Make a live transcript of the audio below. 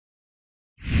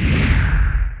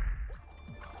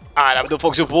Alright, I'm the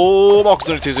folks here for Marcus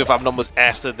 2205 numbers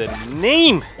after the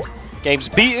name. Games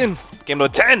beaten. Game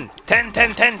number 10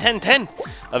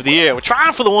 of the year. We're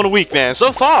trying for the one a week, man.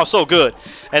 So far, so good.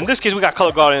 And in this case, we got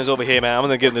Color Guardians over here, man. I'm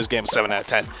going to give this game a 7 out of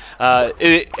 10. I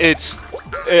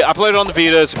played it on the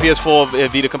Vita. It's a PS4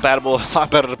 Vita compatible. A lot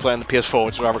better to play on the PS4,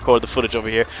 which is where I recorded the footage over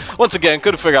here. Once again,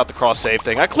 couldn't figure out the cross-save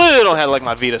thing. I clearly don't have like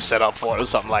my Vita set up for it or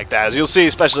something like that. As you'll see,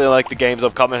 especially like the games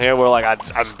upcoming here, where like I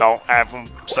just don't have them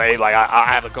saved. Like I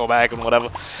have to go back and whatever.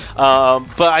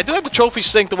 But I do have the trophy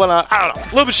synced and whatnot. I don't know.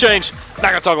 A little bit strange.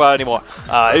 Not gonna talk about it anymore.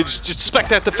 It's just suspect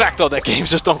that de facto that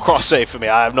games just don't cross-save for me.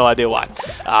 I have no idea why.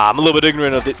 I'm a little bit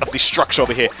ignorant of the structure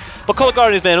over here. But Color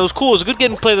Guardians, man, it was cool. It was a good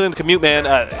game to play in the commute, man.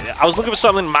 I was looking for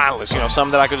something mindless, you know,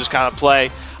 something that I could just kind of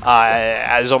play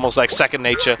as almost like second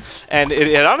nature. And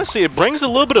it honestly, it brings a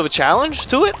little bit of a challenge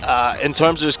to it in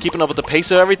terms of just keeping up with the pace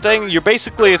of everything. You're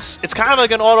basically, it's kind of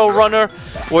like an auto runner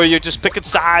where you're just picking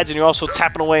sides and you're also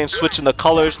tapping away and switching the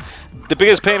colors. The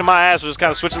biggest pain in my ass was just kind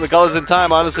of switching the colors in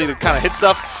time, honestly, to kind of hit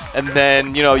stuff. And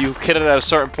then, you know, you hit it at a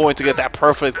certain point to get that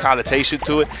perfect connotation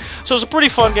to it. So it's a pretty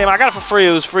fun game. I got it for free.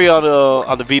 It was free on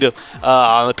the Vita,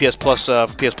 on the PS Plus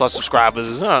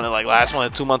subscribers. I don't know, like last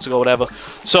month, 2 months ago, whatever.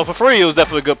 So for free, it was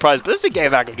definitely a good price. But this is a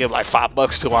game that I could give like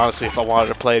 $5 to, honestly, if I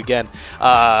wanted to play it again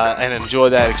and enjoy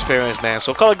that experience, man.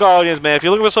 So Color Guardians, man, if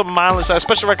you're looking for something mindless, I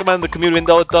especially recommend the community,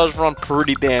 though it does run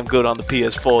pretty damn good on the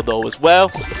PS4, though, as well.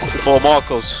 For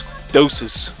Marcos.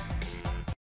 Doses.